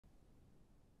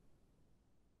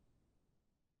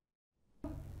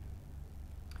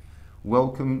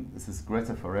Welcome, this is Grete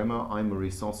Faremo. I'm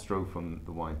Maurice Ostro from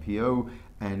the YPO,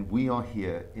 and we are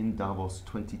here in Davos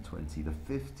 2020, the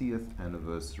 50th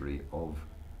anniversary of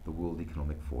the World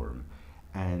Economic Forum.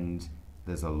 And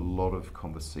there's a lot of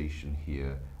conversation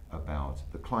here about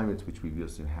the climate, which we've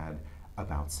also had,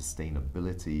 about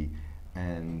sustainability.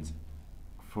 And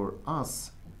for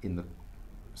us in the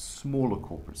smaller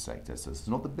corporate sector, so it's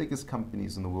not the biggest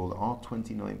companies in the world, our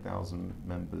 29,000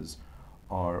 members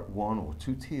are one or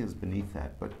two tiers beneath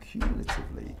that, but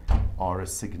cumulatively are a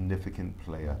significant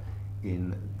player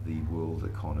in the world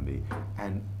economy,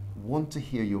 and want to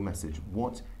hear your message.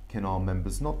 What can our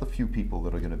members, not the few people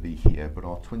that are going to be here, but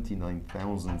our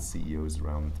 29,000 CEOs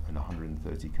around in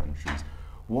 130 countries,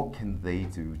 what can they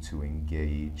do to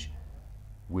engage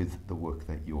with the work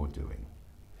that you're doing?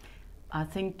 I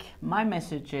think my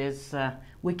message is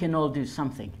we can all do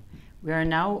something. We are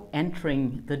now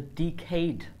entering the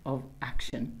decade of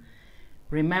action.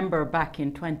 Remember back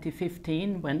in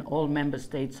 2015 when all member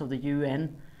states of the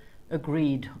UN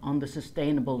agreed on the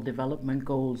Sustainable Development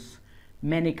Goals.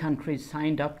 Many countries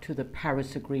signed up to the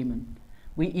Paris Agreement.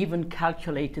 We even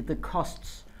calculated the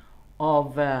costs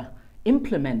of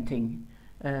implementing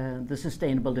the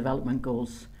Sustainable Development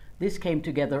Goals. This came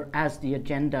together as the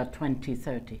Agenda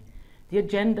 2030. The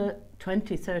Agenda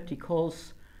 2030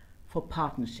 calls for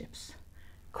partnerships,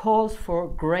 calls for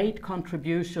great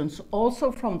contributions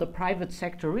also from the private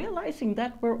sector, realizing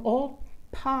that we're all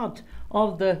part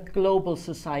of the global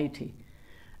society.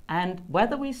 And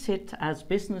whether we sit as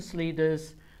business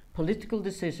leaders, political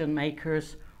decision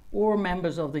makers, or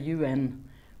members of the UN,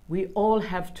 we all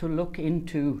have to look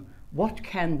into what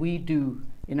can we do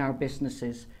in our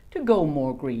businesses to go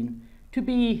more green, to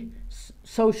be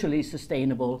socially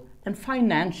sustainable and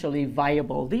financially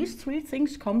viable. These three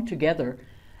things come together,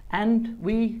 and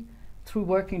we, through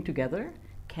working together,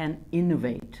 can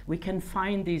innovate. We can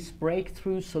find these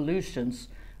breakthrough solutions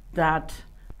that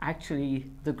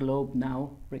actually the globe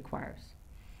now requires.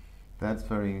 That's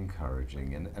very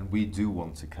encouraging, and we do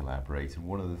want to collaborate. And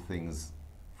one of the things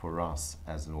for us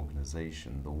as an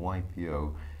organization, the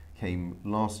YPO, came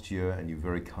last year, and you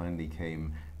very kindly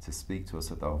came to speak to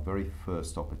us at our very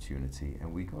first opportunity,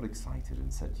 and we got excited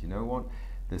and said, you know what,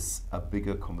 there's a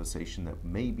bigger conversation that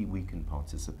maybe we can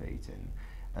participate in,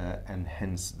 and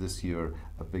hence this year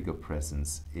a bigger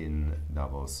presence in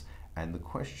Davos. And the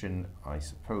question, I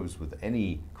suppose, with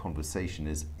any conversation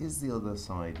is the other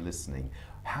side listening?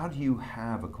 How do you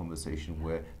have a conversation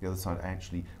where the other side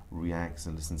actually reacts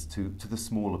and listens to the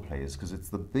smaller players? Because it's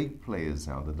the big players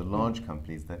out there, the large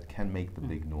companies, that can make the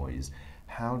big noise.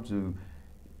 How do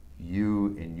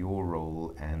you, in your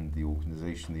role, and the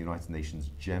organization, the United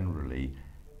Nations generally,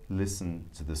 listen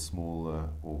to the smaller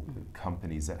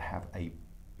companies that have a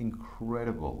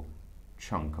incredible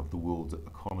chunk of the world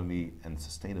economy, and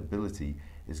sustainability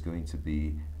is going to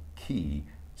be key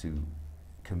to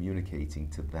communicating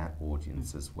to that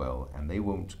audience as well, and they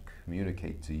won't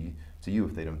communicate to you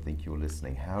if they don't think you're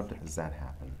listening? How does that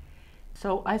happen?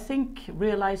 So I think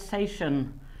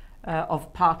realization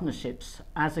of partnerships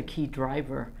as a key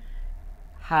driver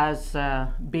has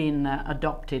been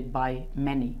adopted by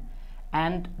many,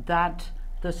 and that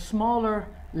the smaller,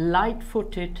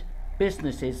 light-footed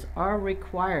businesses are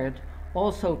required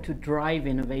also to drive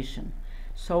innovation.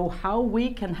 So how we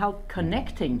can help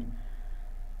connecting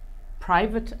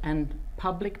private and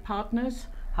public partners,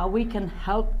 how we can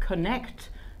help connect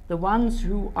the ones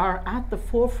who are at the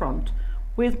forefront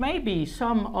with maybe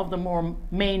some of the more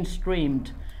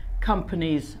mainstreamed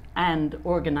companies and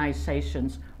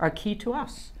organizations are key to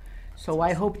us. So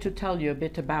I hope to tell you a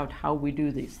bit about how we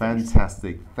do these things.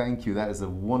 Fantastic, thank you. That is a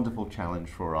wonderful challenge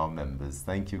for our members.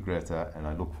 Thank you, Grete, and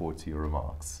I look forward to your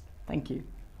remarks. Thank you.